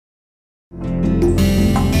Hello,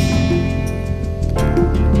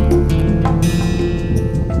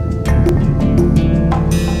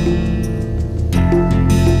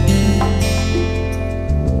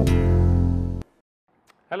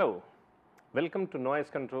 welcome to Noise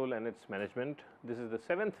Control and its Management. This is the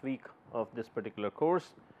 7th week of this particular course,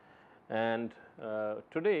 and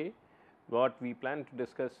today what we plan to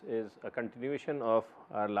discuss is a continuation of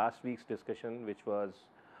our last week's discussion, which was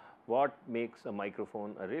what makes a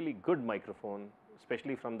microphone a really good microphone,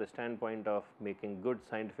 especially from the standpoint of making good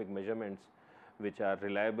scientific measurements which are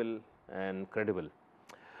reliable and credible.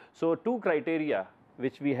 So, two criteria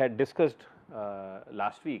which we had discussed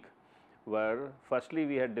last week were, firstly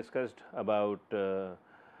we had discussed about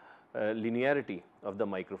linearity of the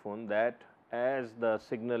microphone, that as the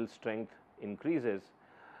signal strength increases,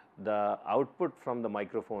 the output from the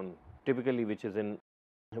microphone, typically which is in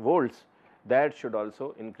volts, that should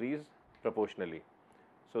also increase proportionally.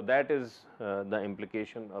 So, that is the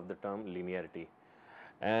implication of the term linearity.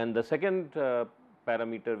 And the second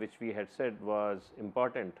parameter which we had said was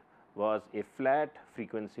important was a flat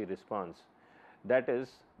frequency response, that is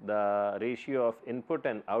the ratio of input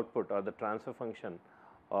and output, or the transfer function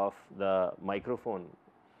of the microphone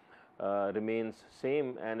remains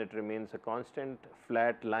same, and it remains a constant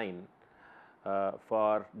flat line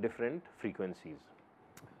for different frequencies.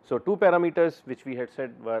 So, two parameters which we had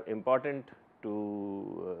said were important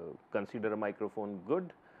to consider a microphone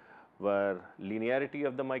good were linearity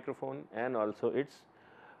of the microphone and also its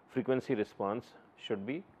frequency response should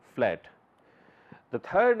be flat. The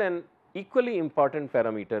third and equally important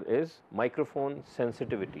parameter is microphone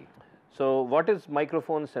sensitivity. So, what is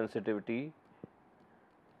microphone sensitivity?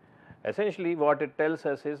 Essentially what it tells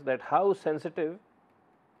us is that how sensitive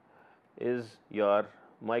is your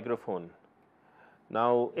microphone.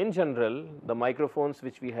 Now, in general the microphones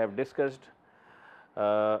which we have discussed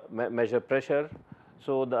measure pressure.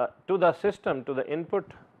 So, to the system, to the input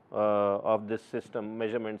of this system,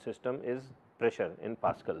 measurement system, is pressure in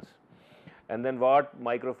pascals. And then what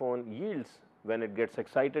microphone yields when it gets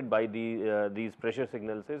excited by these pressure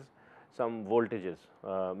signals is some voltages,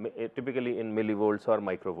 typically in millivolts or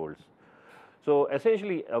microvolts. So,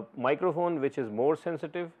 essentially a microphone which is more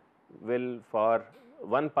sensitive will, for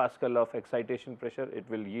 1 Pascal of excitation pressure, it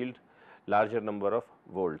will yield larger number of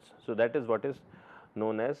volts. So, that is what is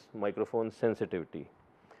known as microphone sensitivity.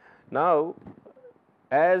 Now,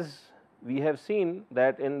 as we have seen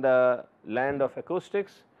that in the land of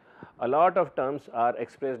acoustics, a lot of terms are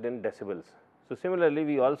expressed in decibels. So, similarly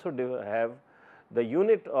we also have the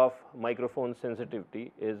unit of microphone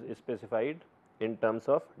sensitivity is specified in terms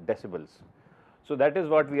of decibels. So, that is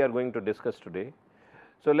what we are going to discuss today.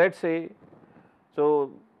 So, let us say,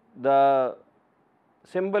 so the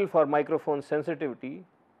symbol for microphone sensitivity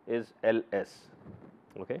is LS,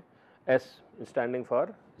 okay. S is standing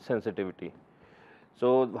for sensitivity.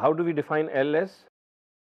 So, how do we define LS?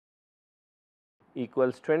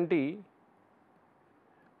 Equals 20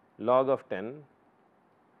 log of 10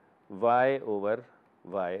 y over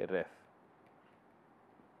y ref.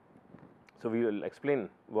 So, we will explain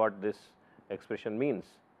what this expression means.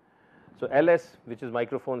 So, LS, which is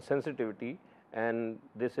microphone sensitivity, and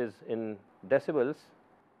this is in decibels.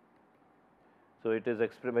 So, it is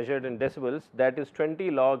measured in decibels, that is 20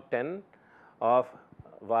 log 10 of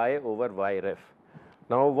y over y ref.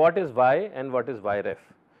 Now, what is y and what is y ref?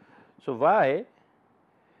 So, y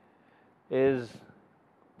is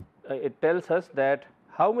it tells us that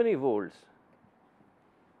how many volts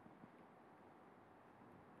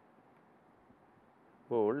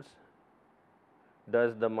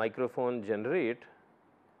does the microphone generate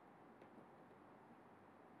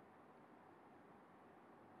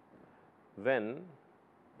when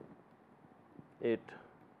it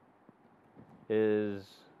is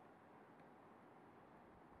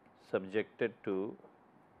subjected to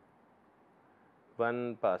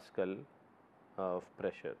 1 Pascal of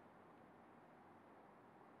pressure.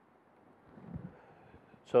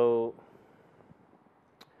 So,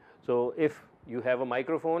 if you have a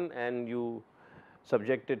microphone and you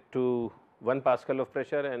subject it to 1 Pascal of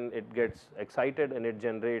pressure and it gets excited and it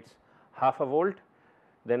generates half a volt,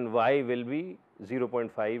 then y will be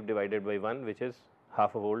 0.5 divided by 1, which is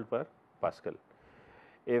half a volt per Pascal.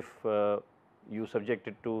 If you subject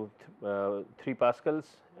it to 3 Pascals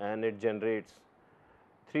and it generates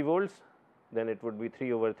 3 volts, then it would be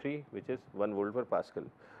 3 over 3, which is 1 volt per Pascal.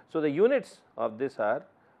 So, the units of this are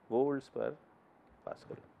volts per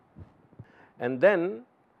Pascal. And then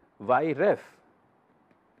y ref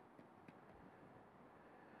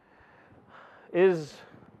is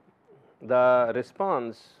the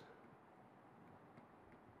response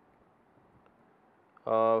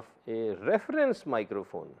of a reference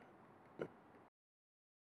microphone.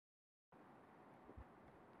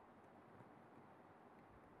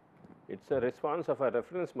 It is a response of a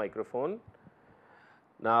reference microphone.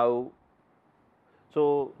 Now,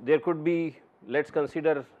 so there could be, let us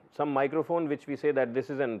consider some microphone which we say that this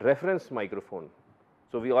is an reference microphone.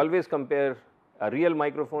 So, we always compare a real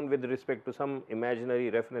microphone with respect to some imaginary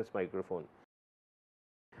reference microphone.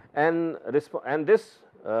 And this,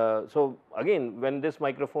 so again when this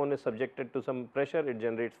microphone is subjected to some pressure, it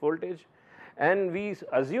generates voltage, and we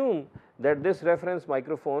assume that this reference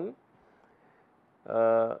microphone,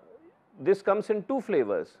 this comes in two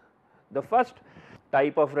flavors. The first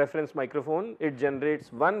type of reference microphone, it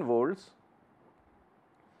generates 1 volts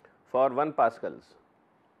for 1 pascals.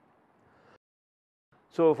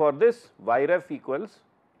 So, for this Yref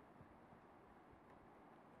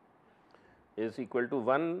is equal to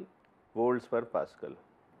 1 volts per Pascal.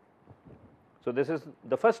 So, this is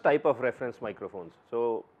the first type of reference microphones.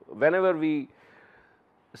 So, whenever we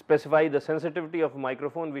specify the sensitivity of a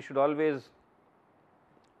microphone, we should always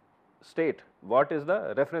state what is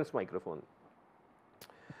the reference microphone.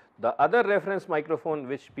 The other reference microphone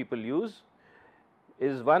which people use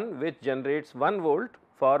is one which generates 1 volt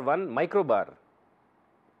for 1 microbar.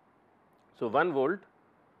 So, 1 volt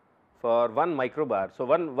for 1 microbar. So,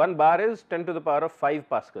 1 bar is 10 to the power of 5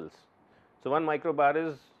 pascals. So, 1 microbar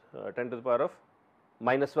is 10 to the power of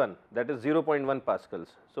minus 1, that is 0.1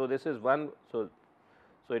 pascals. So, this is 1, so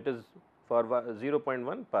it is for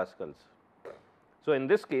 0.1 pascals. So, in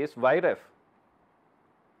this case Yref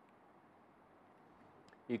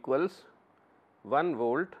equals 1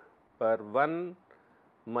 volt per 1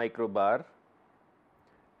 microbar,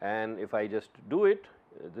 and if I just do it,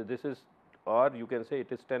 this is, or you can say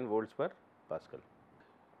it is 10 volts per Pascal.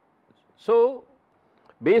 So,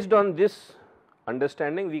 based on this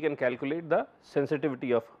understanding, we can calculate the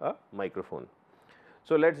sensitivity of a microphone.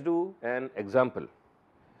 So, let us do an example.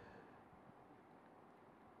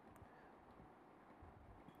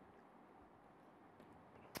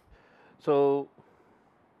 So,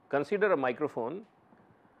 consider a microphone.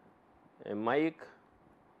 A mic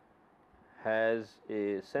has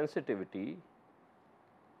a sensitivity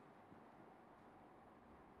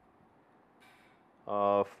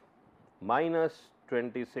of minus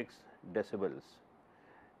 26 decibels,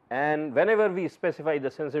 and whenever we specify the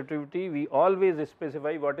sensitivity, we always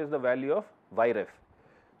specify what is the value of Yref.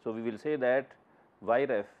 So, we will say that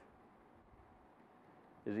Yref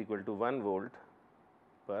is equal to 1 volt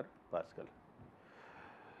per Pascal.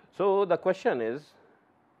 So, the question is,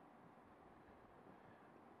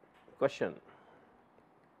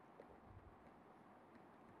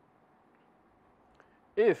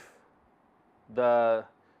 if the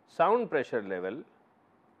sound pressure level,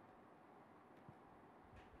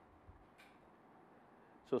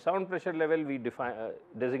 so sound pressure level we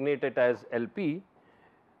designate it as LP.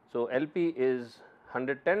 So, LP is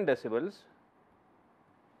 110 decibels,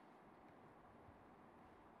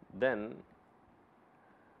 then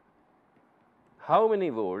how many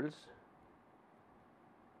volts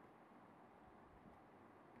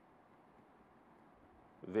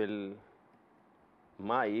will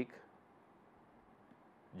mic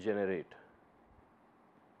generate?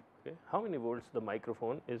 Okay. How many volts the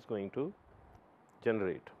microphone is going to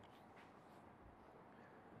generate?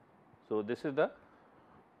 So, this is the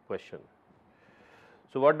question.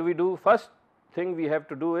 So, what do we do? First thing we have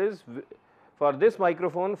to do is, for this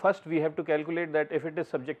microphone, first we have to calculate that if it is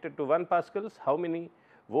subjected to 1 pascals, how many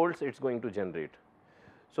volts it is going to generate.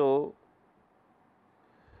 So,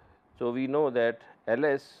 we know that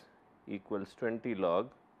Ls equals 20 log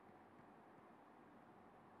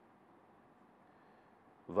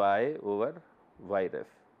Y over Yref.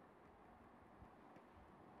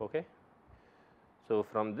 Okay. So,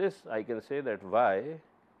 from this I can say that Y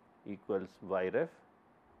equals Yref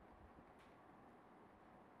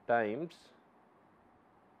times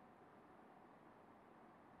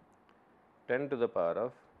 10 to the power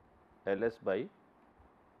of Ls by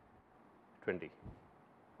 20.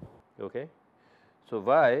 Okay. So,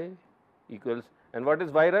 Y equals, and what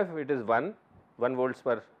is Yref? It is 1 volts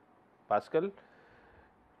per Pascal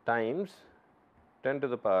times 10 to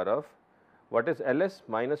the power of, what is Ls?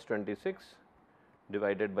 Minus 26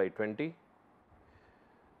 divided by 20.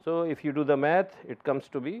 So, if you do the math, it comes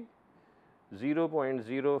to be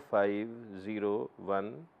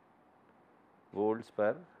 0.0501 volts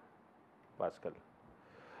per Pascal.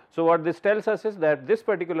 So, what this tells us is that this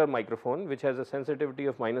particular microphone, which has a sensitivity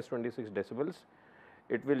of minus 26 decibels,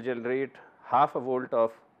 it will generate half a volt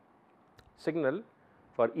of signal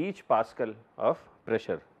for each Pascal of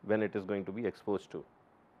pressure when it is going to be exposed to.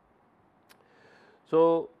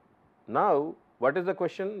 So, now what is the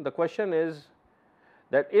question? The question is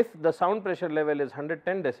that if the sound pressure level is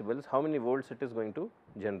 110 decibels, how many volts it is going to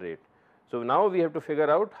generate. So, now we have to figure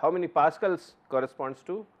out how many pascals corresponds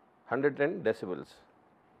to 110 decibels.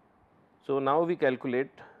 So, now we calculate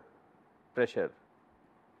pressure.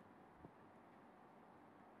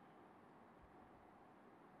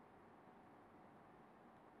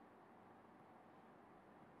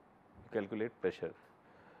 Calculate pressure.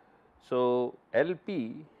 So,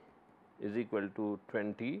 LP is equal to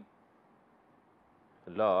 20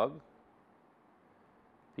 log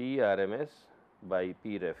P RMS by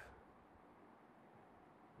P ref.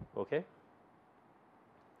 Okay.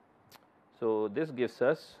 So, this gives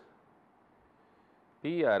us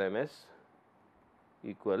P RMS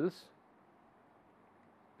equals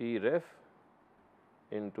P ref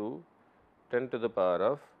into 10 to the power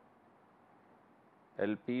of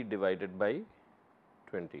LP divided by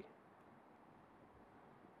 20.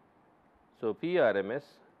 So, P RMS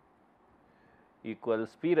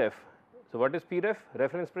equals P ref. So, what is P ref?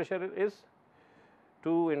 Reference pressure is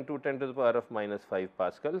 2 into 10 to the power of minus 5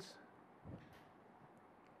 pascals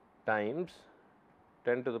times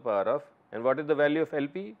 10 to the power of, and what is the value of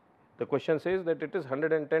LP? The question says that it is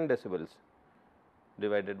 110 decibels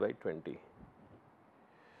divided by 20.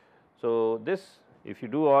 So, this if you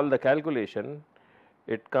do all the calculation,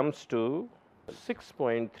 it comes to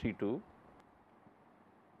 6.32.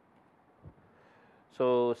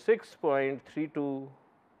 So, 6.32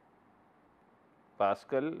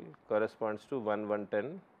 Pascal corresponds to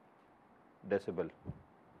 110 decibel.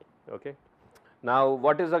 Okay. Now,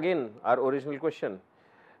 what is again our original question,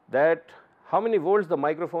 that how many volts the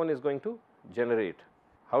microphone is going to generate?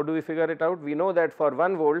 How do we figure it out? We know that for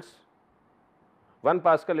 1 volts, 1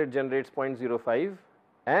 Pascal it generates 0.05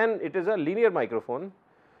 and it is a linear microphone.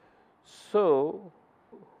 So,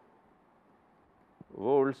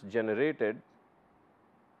 volts generated,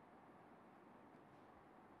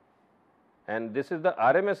 and this is the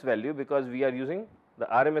RMS value because we are using the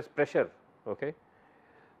RMS pressure. Okay.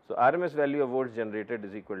 So, RMS value of volts generated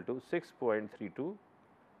is equal to 6.32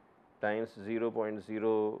 times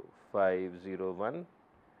 0.0501,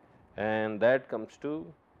 and that comes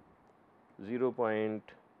to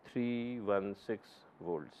 0.316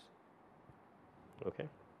 volts. Okay.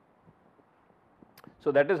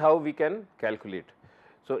 So, that is how we can calculate.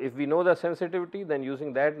 So, if we know the sensitivity, then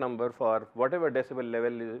using that number for whatever decibel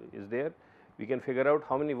level is there, we can figure out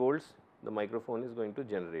how many volts the microphone is going to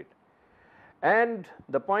generate. And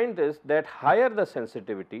the point is that higher the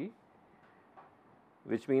sensitivity,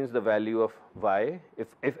 which means the value of Y,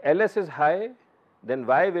 if LS is high, then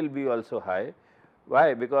Y will be also high.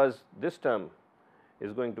 Why? Because this term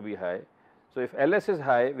is going to be high. So, if LS is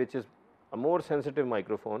high, which is a more sensitive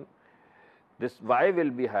microphone, this Y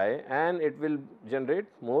will be high and it will generate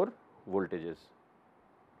more voltages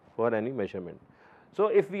for any measurement. So,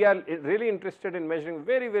 if we are really interested in measuring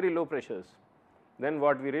very, very low pressures, then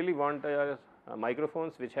what we really want are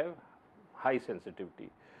microphones which have high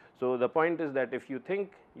sensitivity. So, the point is that if you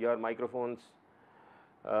think your microphones,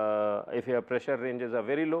 if your pressure ranges are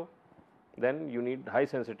very low, then you need high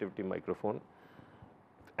sensitivity microphone,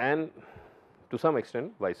 and to some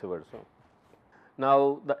extent vice versa.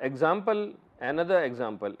 Now, the example, another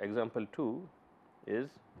example, example 2 is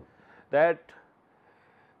that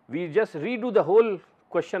we just redo the whole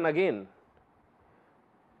question again,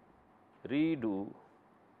 redo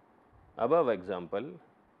above example,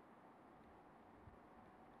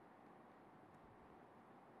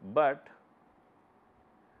 but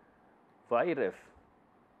Y ref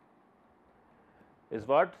is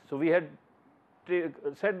what? So, we had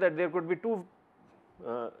said that there could be two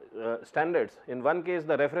standards. In one case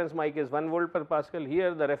the reference mic is 1 volt per Pascal,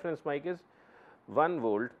 here the reference mic is 1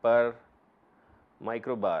 volt per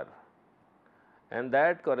microbar, and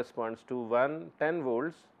that corresponds to 10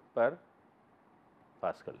 volts per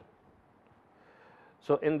Pascal.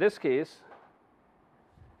 So, in this case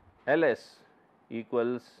LS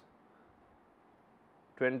equals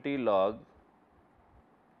 20 log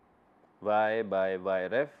Y by Y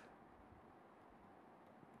ref,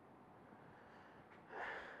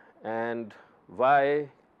 and Y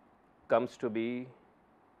comes to be,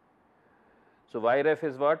 so Y ref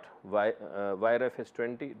is what? Y ref is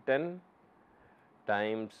 10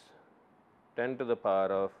 times 10 to the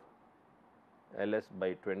power of LS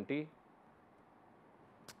by 20.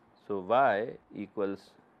 So, Y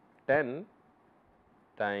equals 10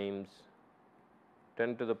 times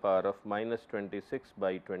 10 to the power of minus 26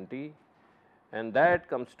 by 20, and that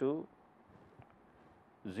comes to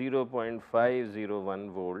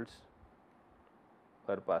 0.501 volts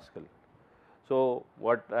per Pascal. So,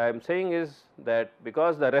 what I am saying is that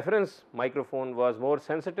because the reference microphone was more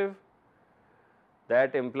sensitive,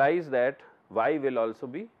 that implies that Y will also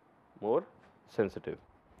be more sensitive.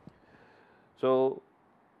 So,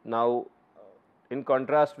 now in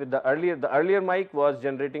contrast with the earlier mic was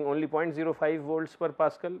generating only 0.05 volts per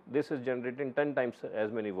Pascal, this is generating 10 times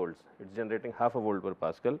as many volts, it is generating half a volt per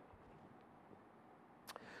Pascal.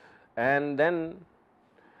 And then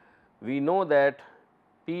we know that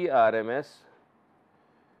PRMS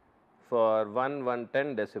for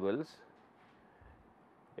 110 decibels,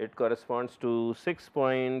 it corresponds to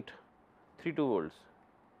 6.32 volts,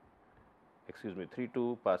 excuse me,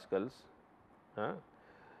 32 pascals.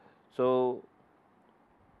 So,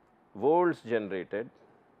 volts generated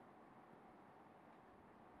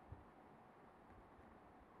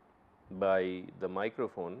by the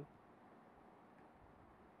microphone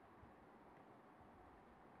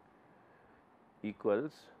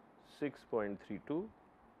equals 6.32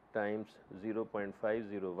 times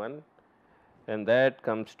 0.501, and that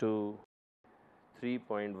comes to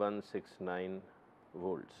 3.169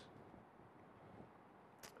 volts.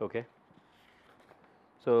 Okay.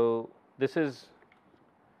 So, this is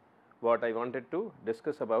what I wanted to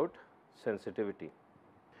discuss about sensitivity.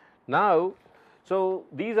 Now, so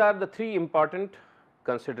these are the three important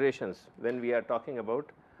considerations when we are talking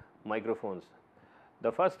about microphones.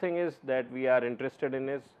 The first thing is that we are interested in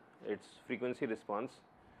is its frequency response,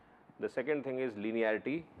 the second thing is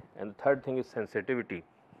linearity, and the third thing is sensitivity.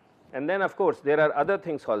 And then of course, there are other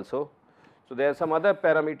things also. So, there are some other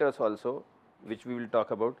parameters also which we will talk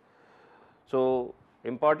about. So,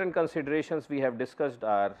 important considerations we have discussed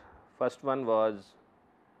are, first one was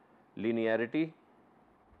linearity,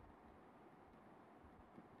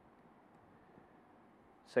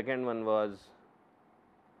 second one was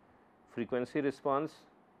frequency response,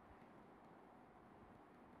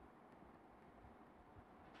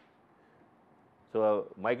 so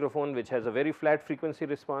a microphone which has a very flat frequency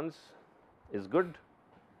response is good.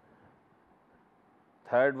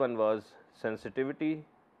 Third one was sensitivity,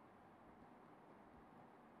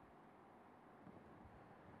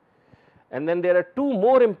 and then there are two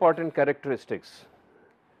more important characteristics.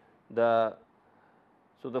 So,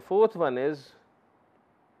 the fourth one is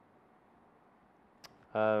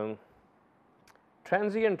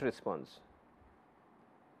transient response.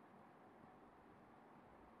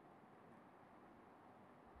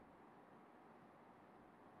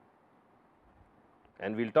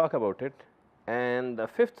 And we will talk about it. And the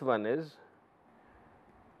fifth one is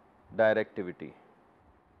directivity.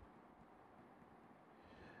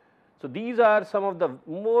 So, these are some of the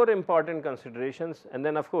more important considerations, and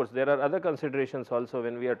then of course, there are other considerations also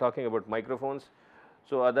when we are talking about microphones.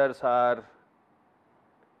 So, others are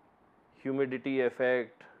humidity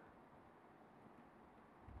effect,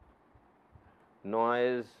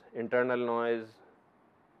 noise, internal noise,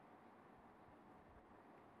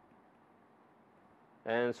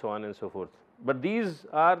 and so on and so forth. But these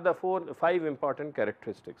are the 5 important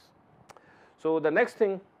characteristics. So, the next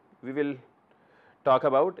thing we will talk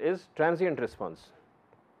about is transient response.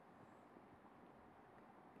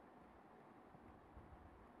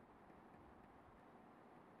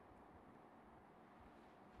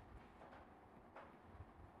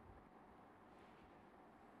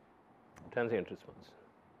 Transient response.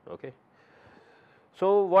 Okay.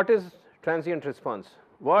 So, what is transient response?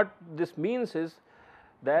 What this means is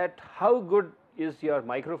that how good is your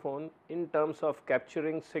microphone in terms of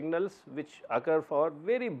capturing signals which occur for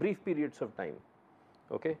very brief periods of time.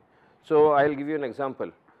 Okay. So, I will give you an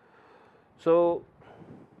example. So,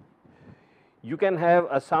 you can have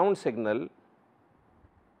a sound signal.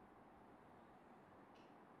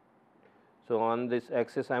 So, on this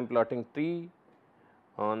axis I am plotting T,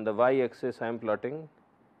 on the y axis I am plotting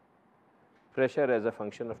pressure as a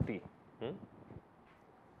function of T.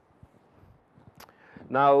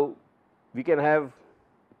 Now, we can have,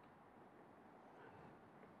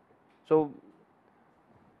 so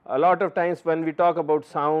a lot of times when we talk about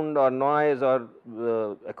sound or noise or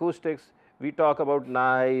acoustics, we talk about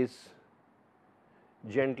nice,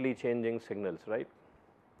 gently changing signals, right,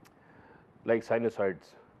 like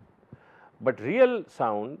sinusoids. But real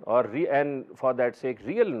sound or and for that sake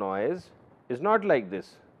real noise is not like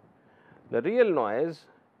this. The real noise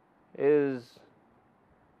is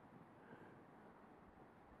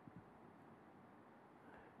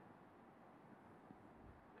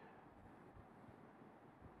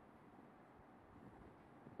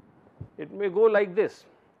it may go like this.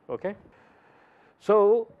 Okay.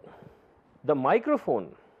 So, the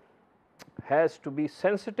microphone has to be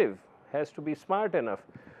sensitive, has to be smart enough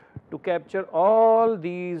to capture all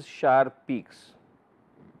these sharp peaks.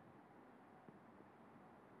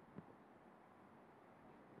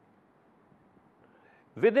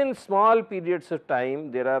 within small periods of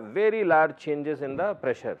time there are very large changes in the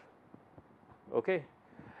pressure, okay.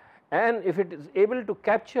 And if it is able to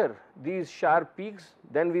capture these sharp peaks,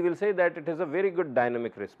 then we will say that it is a very good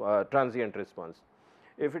dynamic transient response.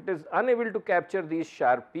 If it is unable to capture these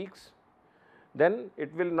sharp peaks, then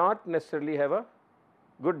it will not necessarily have a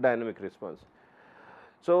good dynamic response.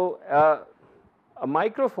 So, a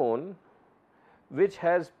microphone which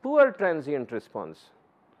has poor transient response.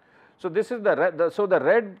 So, this is the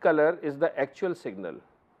red color is the actual signal.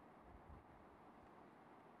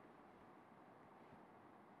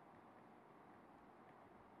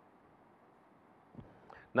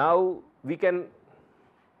 Now, we can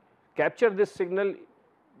capture this signal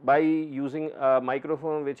by using a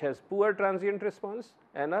microphone which has poor transient response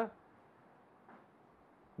and a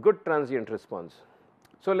good transient response.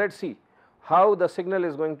 So, let us see how the signal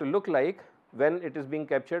is going to look like when it is being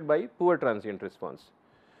captured by poor transient response.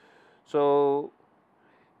 So,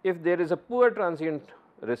 if there is a poor transient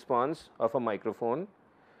response of a microphone,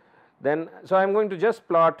 then I am going to just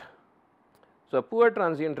plot. So, a poor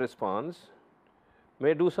transient response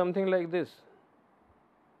may do something like this.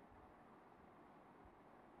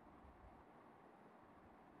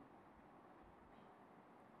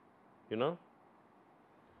 You know,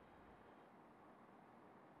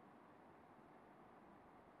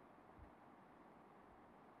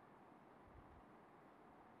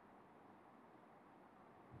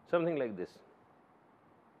 something like this.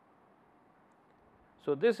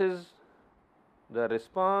 So, this is the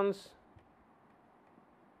response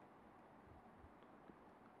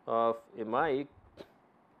of a mic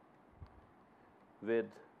with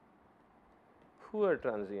poor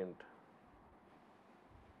transient.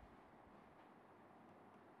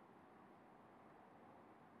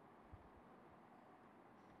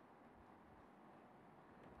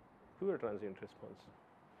 Poor transient response.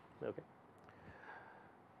 Okay.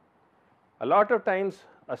 A lot of times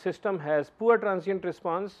a system has poor transient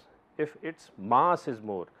response if its mass is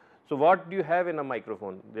more. So, what do you have in a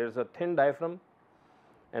microphone? There is a thin diaphragm,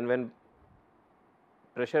 and when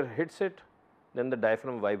pressure hits it, then the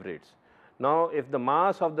diaphragm vibrates. Now, if the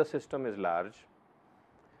mass of the system is large,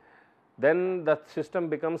 then the system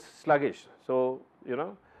becomes sluggish. So, you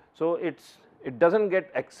know, so it does not get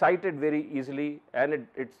excited very easily, and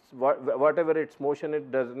whatever its motion,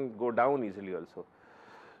 it does not go down easily also.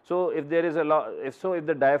 So, if there is if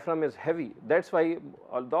the diaphragm is heavy, that is why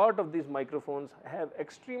a lot of these microphones have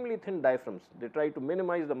extremely thin diaphragms. They try to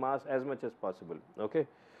minimize the mass as much as possible. Okay.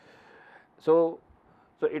 So,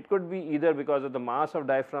 it could be either because of the mass of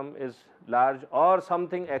diaphragm is large, or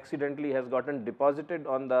something accidentally has gotten deposited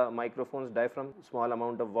on the microphone's diaphragm, small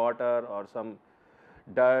amount of water or some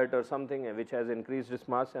dirt or something which has increased its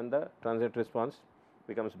mass, and the transient response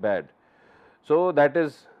becomes bad. So, that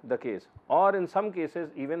is the case, or in some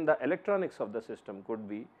cases even the electronics of the system could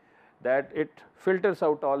be that it filters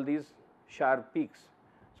out all these sharp peaks.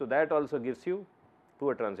 So, that also gives you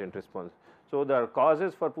poor transient response. So, the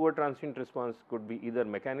causes for poor transient response could be either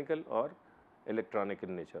mechanical or electronic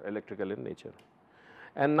in nature, electrical in nature.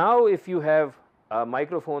 And now, if you have a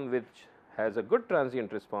microphone which has a good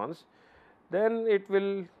transient response, then it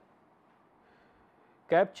will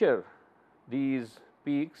capture these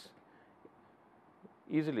peaks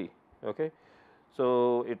easily. Okay.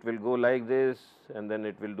 So, it will go like this, and then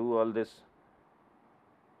it will do all this.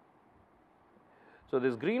 So,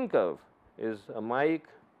 this green curve is a mic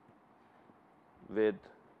with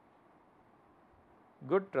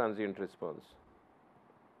good transient response.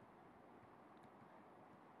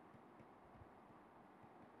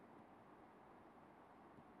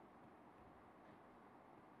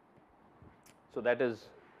 So, that is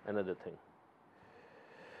another thing.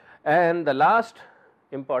 And the last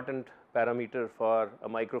important parameter for a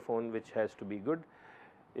microphone which has to be good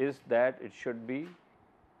is that it should be,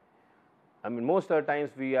 I mean, most of the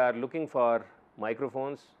times we are looking for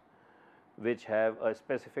microphones which have a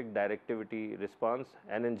specific directivity response,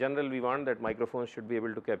 and in general we want that microphones should be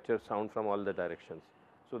able to capture sound from all the directions.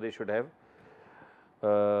 So, they should have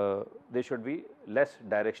they should be less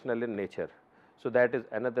directional in nature. So, that is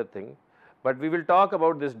another thing, but we will talk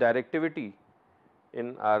about this directivity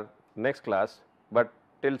in our next class. But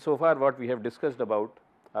till so far what we have discussed about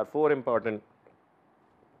are 4 important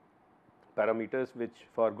parameters which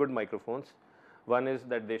for good microphones. One is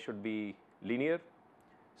that they should be linear,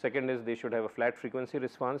 second is they should have a flat frequency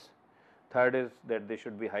response, third is that they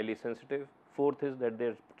should be highly sensitive, fourth is that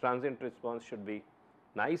their transient response should be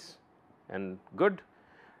nice and good,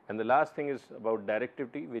 and the last thing is about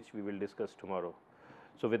directivity, which we will discuss tomorrow.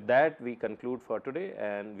 So, with that we conclude for today,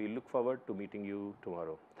 and we look forward to meeting you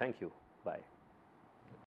tomorrow. Thank you. Bye.